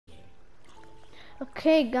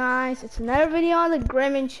Okay guys, it's another video on the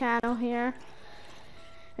Grimmen channel here.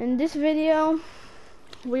 In this video,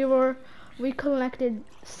 we collected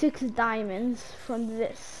 6 diamonds from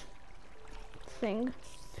this thing,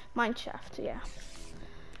 mineshaft, yeah.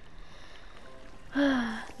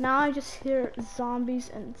 Now I just hear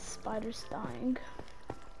zombies and spiders dying.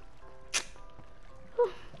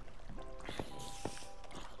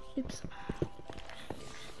 Oops.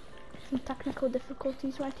 Some technical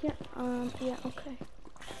difficulties right here. Yeah, okay.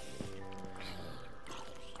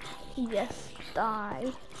 Yes,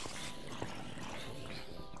 die.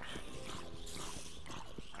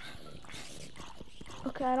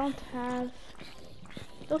 Okay, I don't have...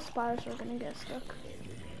 Those spiders are gonna get stuck.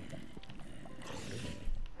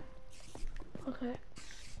 Okay.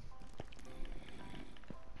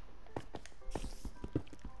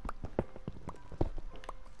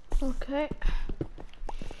 Okay.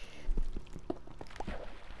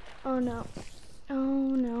 Oh no.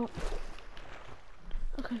 Oh no.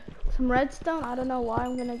 Okay, some redstone. I don't know why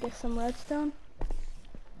I'm gonna get some redstone.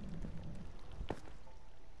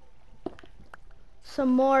 Some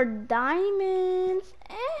more diamonds.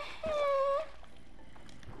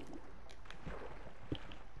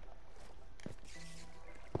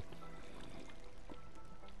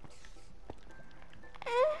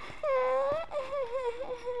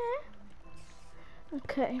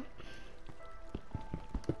 Okay.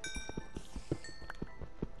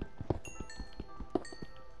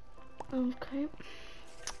 Okay.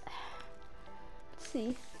 Let's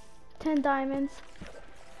see. 10 diamonds.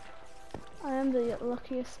 I am the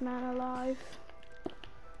luckiest man alive.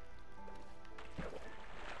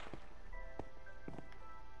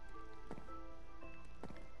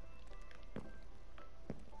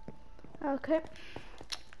 Okay.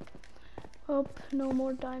 Hope no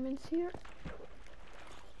more diamonds here.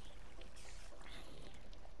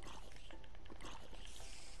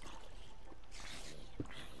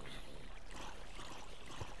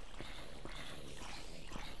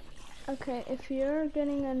 Okay, if you're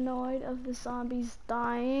getting annoyed of the zombies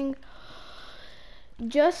dying,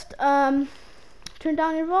 just turn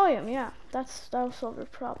down your volume. Yeah, that'll solve your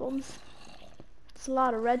problems. It's a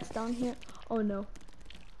lot of redstone here. Oh no.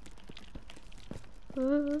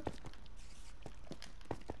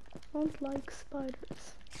 Don't like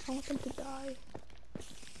spiders. I want them to die.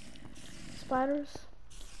 Spiders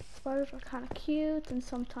are kind of cute and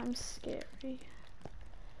sometimes scary.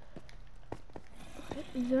 Okay,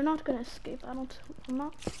 they're not gonna escape. I'm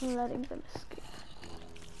not letting them escape.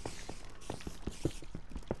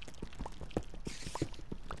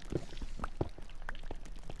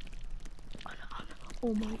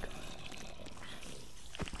 Oh my god.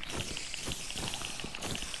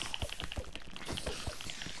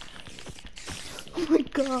 Oh my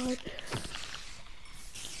god.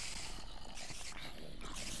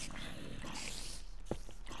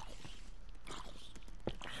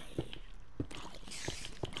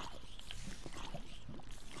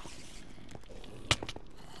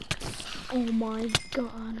 Oh my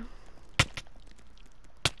god.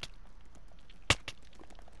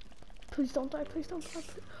 Please don't die, please don't die,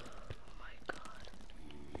 please. Oh my god.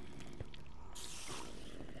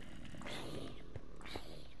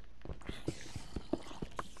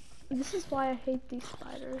 This is why I hate these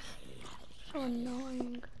spiders. So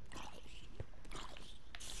annoying.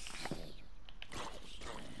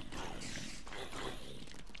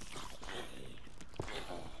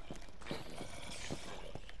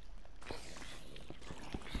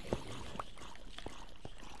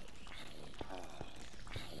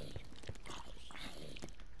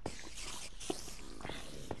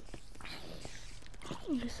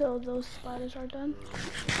 So those spiders are done.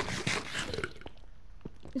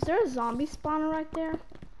 Is there a zombie spawner right there?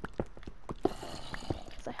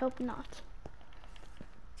 Because I hope not.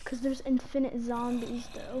 Because there's infinite zombies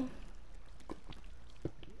though.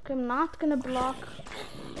 Okay, I'm not gonna block.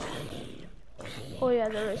 Oh yeah,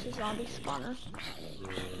 there is a zombie spawner.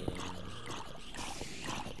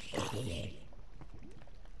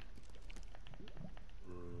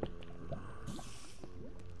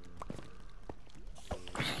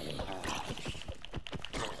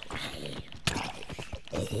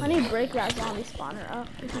 I need to break that zombie spawner up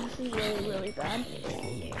because this is really, really bad.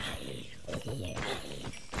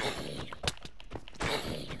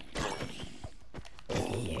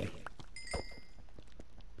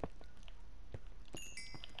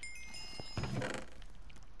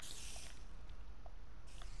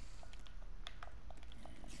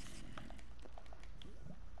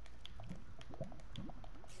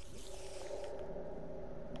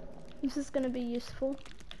 This is gonna be useful.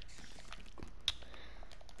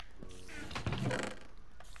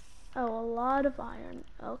 Oh, a lot of iron.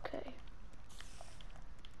 Okay.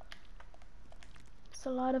 It's a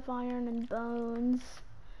lot of iron and bones.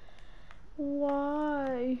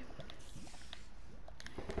 Why?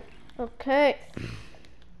 Okay.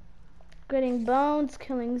 Getting bones,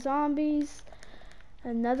 killing zombies.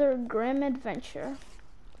 Another grim adventure.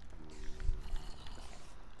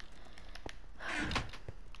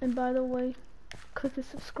 And by the way, click the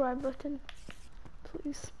subscribe button,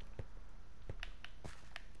 please.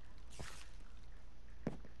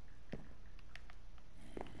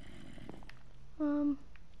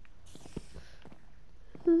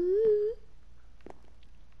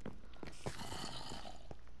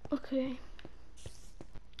 Okay.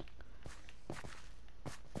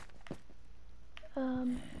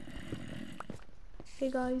 Hey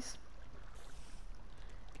guys.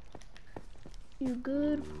 You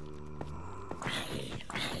good?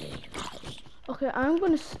 Okay, I'm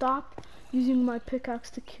gonna stop using my pickaxe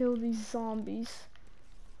to kill these zombies.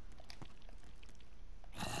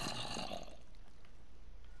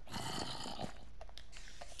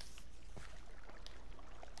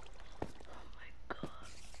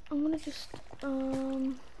 I'm gonna just,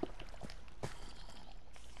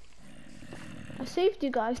 I saved you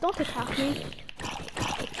guys, don't attack me.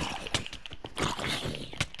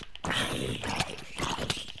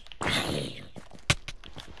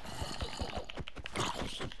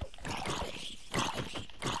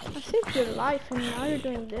 I saved your life and now you're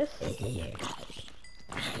doing this.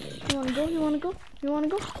 You wanna go? You wanna go? You wanna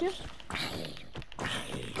go? Yeah.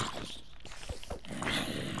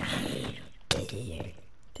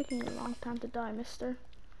 Taking a long time to die, mister.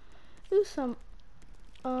 Do some,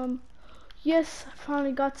 yes, I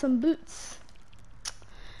finally got some boots.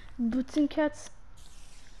 Boots and cats.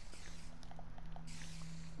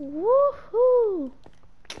 Woohoo!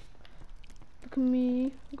 Look at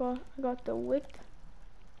me. I got the whip,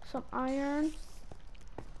 some iron.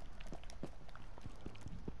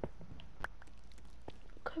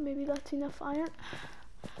 Okay, maybe that's enough iron.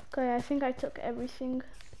 Okay, I think I took everything.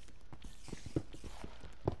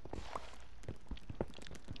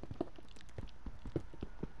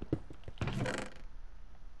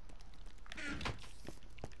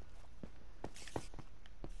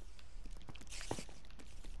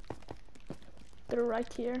 They're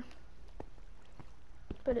right here.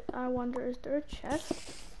 But I wonder, is there a chest?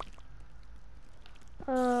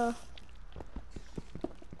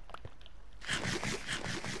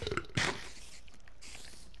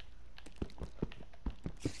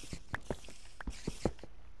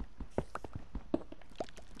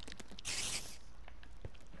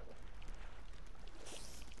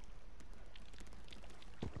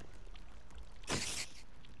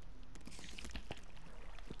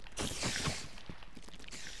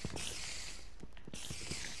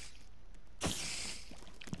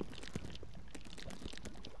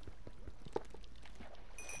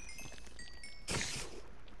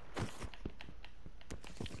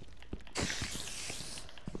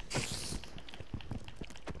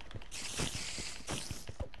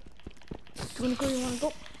 You wanna go? You wanna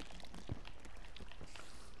go?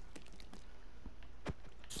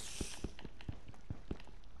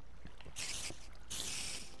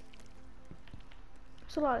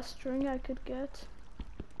 There's a lot of string I could get.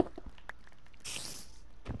 Is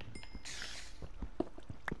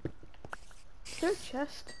there a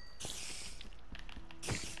chest?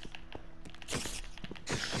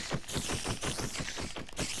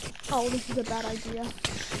 Oh, this is a bad idea.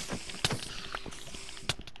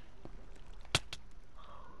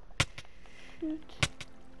 Shoot.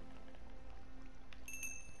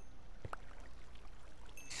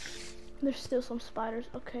 There's still some spiders.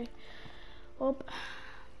 Okay. Well,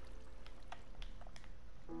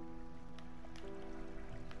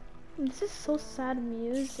 this is so sad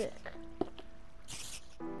music.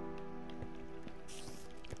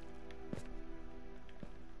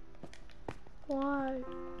 Why?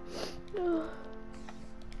 Ugh.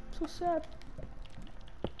 So sad.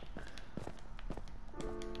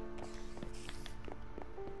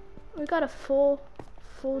 We got a full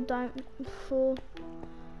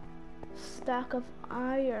stack of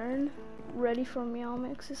iron ready for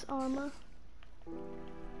Meowmix's armor.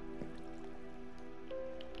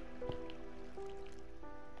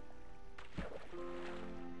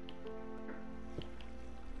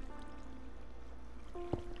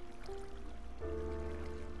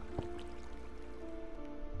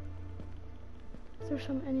 Is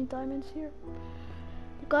there any diamonds here?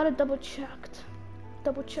 You gotta double check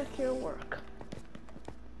your work.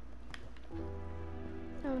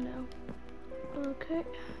 Oh no. Okay.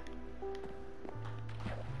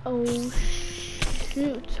 Oh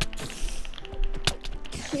shoot.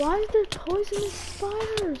 Why is there poisonous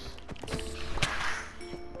spiders?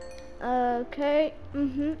 Okay,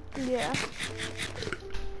 yeah.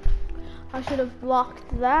 I should have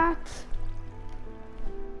blocked that.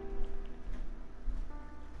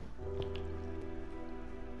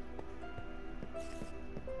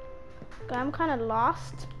 Okay, I'm kind of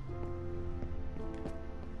lost.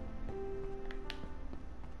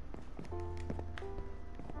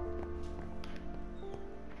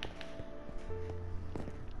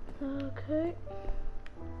 Okay.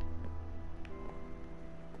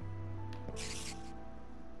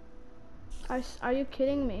 Are you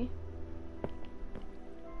kidding me?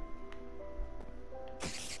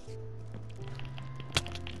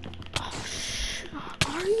 Oh,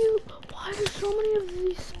 are you? Why are there so many of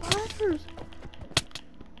these spiders?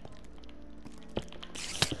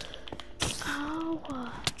 Ow.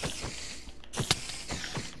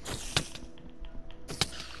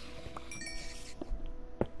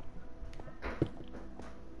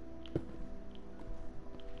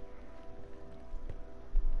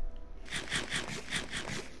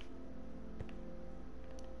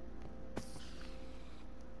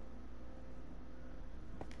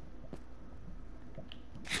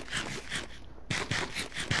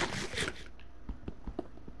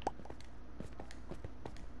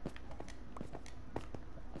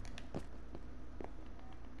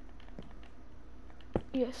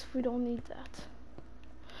 Yes, we don't need that.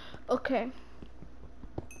 Okay.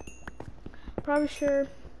 Probably sure.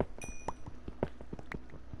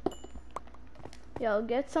 Yeah, I'll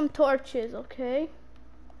get some torches, okay?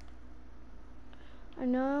 I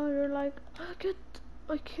know you're like, I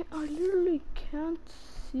literally can't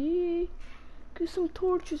see. Get some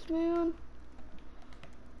torches, man.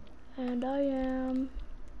 And I am.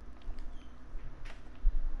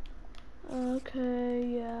 Okay,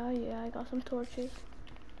 yeah, I got some torches.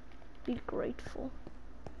 Be grateful.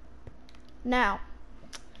 Now,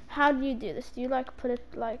 how do you do this? Do you like put it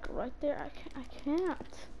like right there? I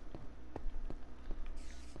can't.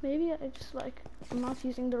 Maybe I just like, I'm not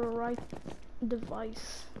using the right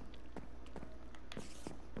device.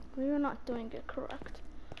 We're not doing it correct.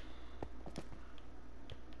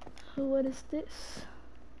 What is this?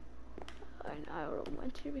 I already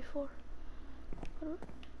went here before. This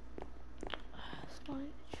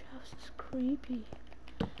house is creepy.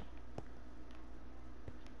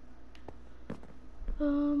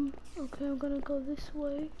 Okay, I'm gonna go this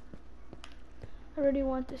way. I already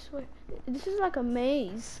went this way. This is like a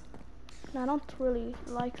maze. And I don't really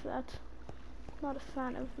like that. Not a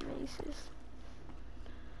fan of mazes.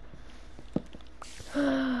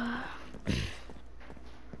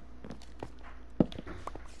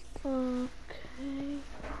 Okay.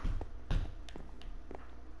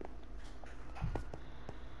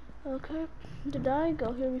 Okay. Did I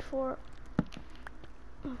go here before?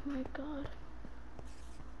 Oh my god.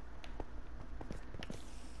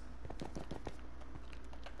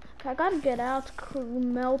 Okay, I gotta get out,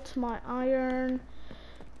 melt my iron,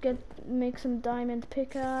 make some diamond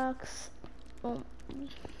pickaxe. Oh.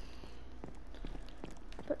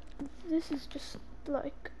 But this is just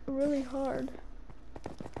like really hard.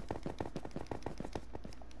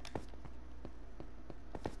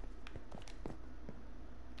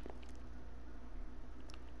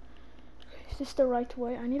 Okay, is this the right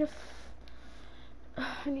way? I need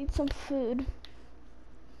some food.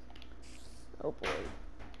 Oh boy.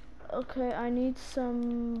 Okay, I need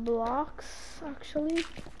some blocks actually.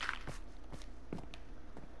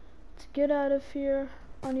 To get out of here,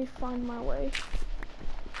 I need to find my way.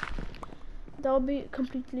 That would be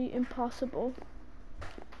completely impossible.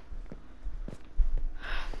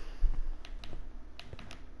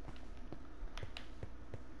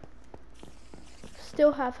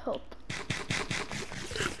 Still have hope.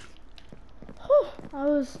 Whew, I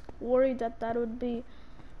was worried that would be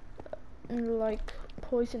like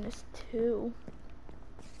poisonous too.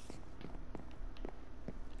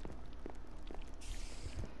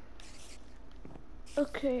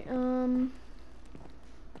 Okay,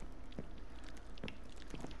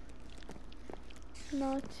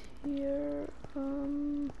 not here,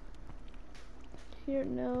 here,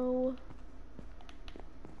 no.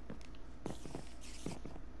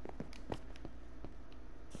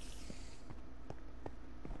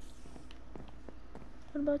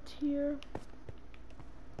 What about here?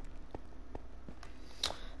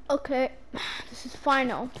 Okay, this is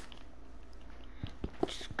final.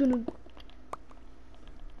 Just gonna.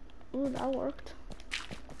 Ooh, that worked.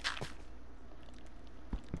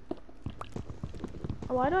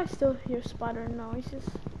 Why do I still hear spider noises?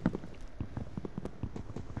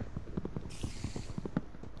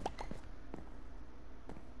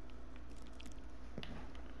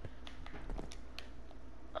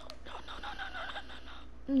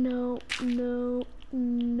 No, no,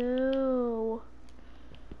 no.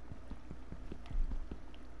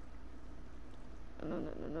 No,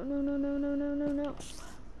 no, no, no, no, no, no, no, no, no.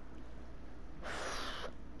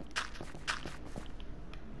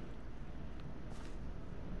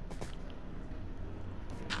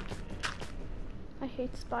 I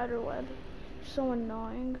hate spider web. So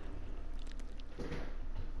annoying.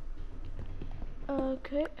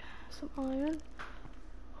 Okay, some iron.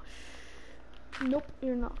 Nope,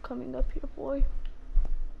 you're not coming up here, boy.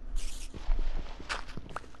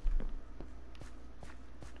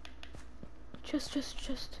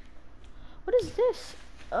 Just. What is this?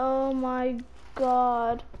 Oh my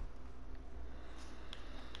god.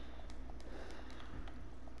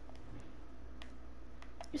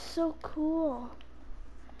 It's so cool.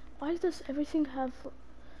 Why does everything have...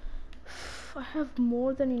 I have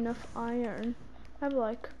more than enough iron. I have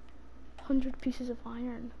like 100 pieces of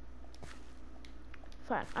iron.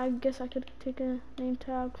 Fine, I guess I could take a name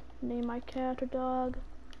tag, name my cat or dog.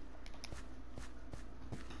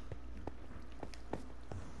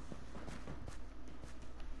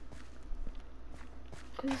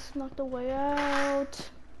 Cause it's not the way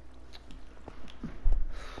out.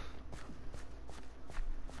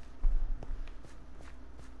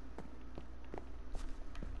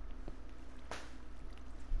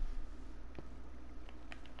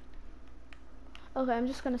 Okay, I'm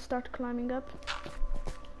just gonna start climbing up.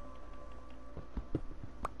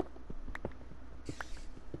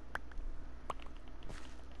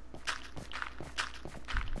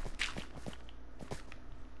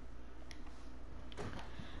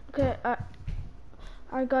 Okay,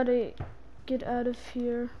 I gotta get out of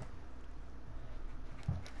here.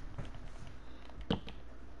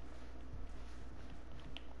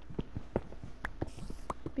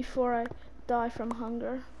 Before I die from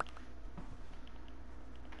hunger.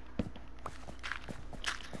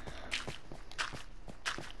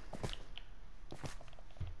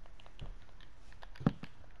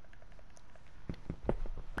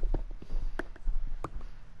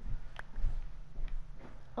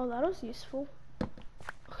 Oh, that was useful.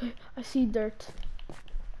 Okay, I see dirt.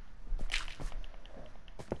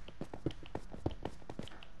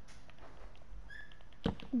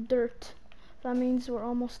 Dirt. That means we're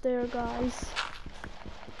almost there, guys.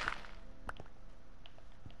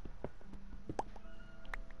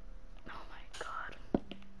 Oh my god.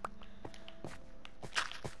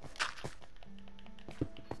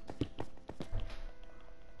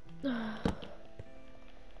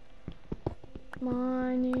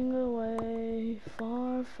 Mining away,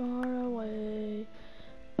 far, far away.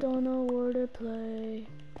 Don't know where to play.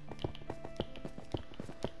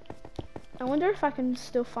 I wonder if I can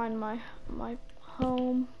still find my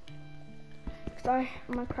home. Cause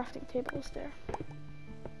my crafting table is there.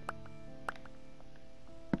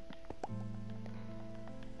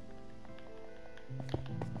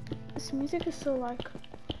 This music is so like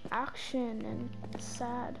action and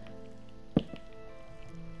sad.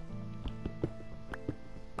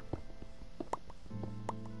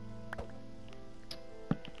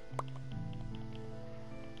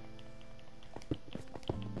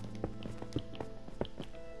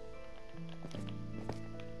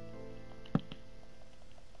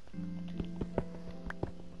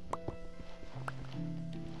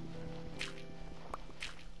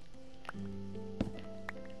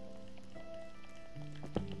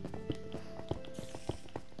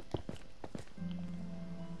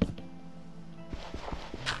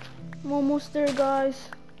 I'm almost there, guys.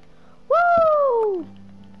 Woo!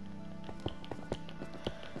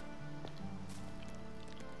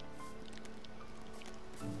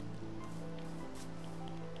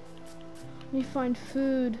 Let me find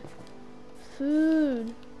food.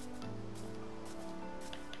 Food.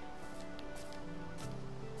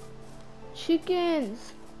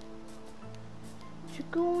 Chickens.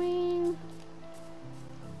 Chicken.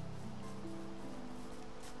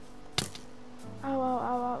 Ow, ow,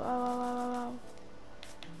 ow, ow, ow, ow, ow, ow.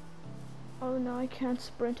 Oh no, I can't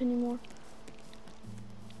sprint anymore.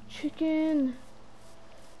 Chicken.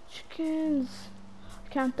 Chickens. I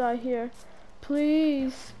can't die here.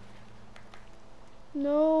 Please.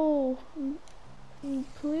 No.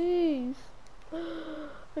 Please.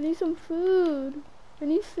 I need some food.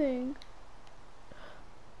 Anything.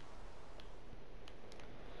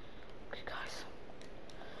 Okay, guys.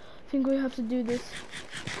 I think we have to do this.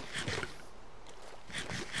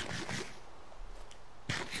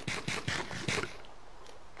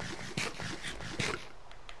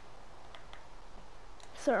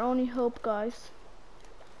 It's our only hope, guys.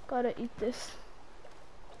 Gotta eat this.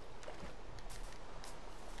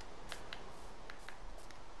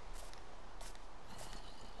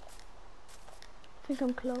 think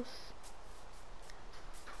I'm close.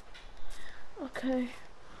 Okay,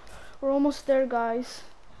 we're almost there, guys.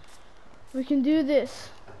 We can do this.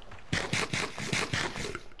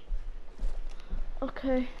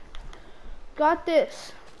 Okay, got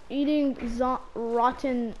this. Eating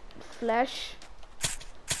rotten flesh.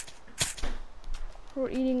 We're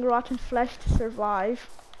eating rotten flesh to survive.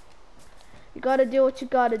 You gotta do what you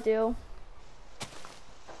gotta do.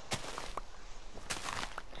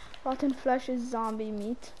 Rotten flesh is zombie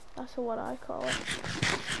meat. That's what I call it.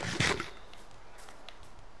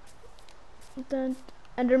 Then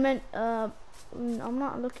Enderman, I'm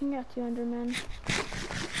not looking at you, Enderman.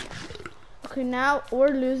 Okay, now we're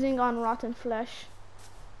losing on rotten flesh.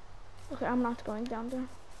 Okay, I'm not going down there.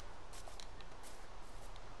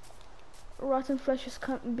 Rotten flesh is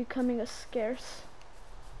becoming a scarce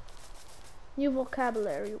new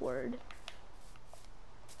vocabulary word.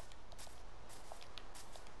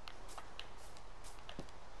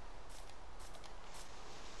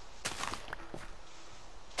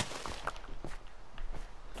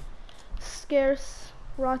 Scarce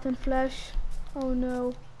rotten flesh. Oh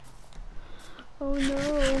no. Oh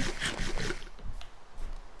no.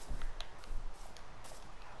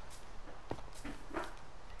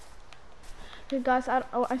 Okay guys,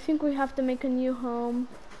 I think we have to make a new home.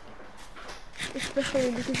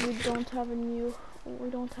 Especially because we don't have a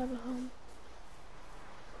home.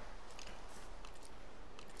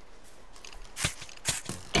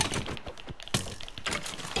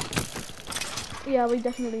 Yeah, we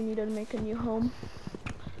definitely need to make a new home.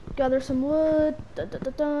 Gather some wood. I'm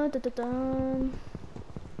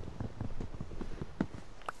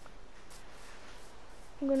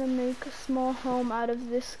gonna make a small home out of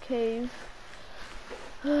this cave.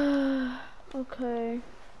 Okay.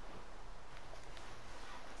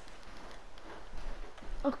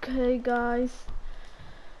 Okay, guys.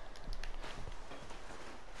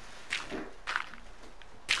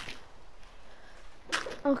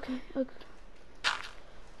 Okay.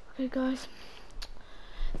 Okay, guys.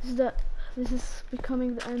 This is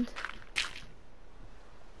becoming the end.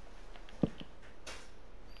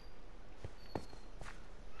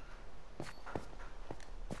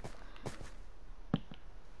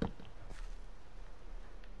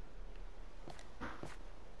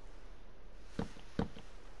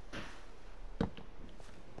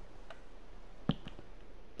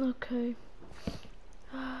 Okay.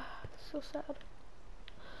 So sad.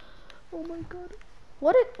 Oh my god.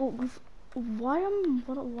 Why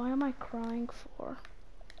am I crying for?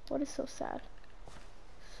 What is so sad?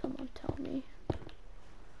 Someone tell me.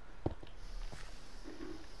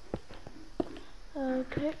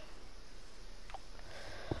 Okay.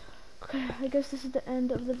 Okay, I guess this is the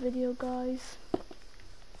end of the video, guys.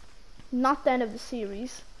 Not the end of the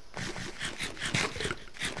series.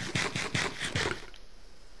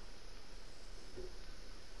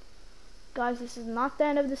 Guys, this is not the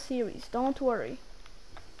end of the series. Don't worry.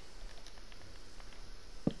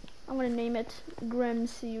 I'm gonna name it Grimm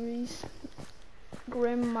series.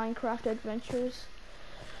 Grimm Minecraft Adventures.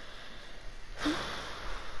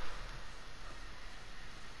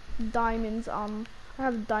 Diamonds, I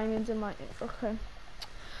have diamonds in my, okay.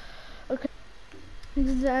 This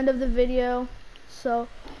is the end of the video. So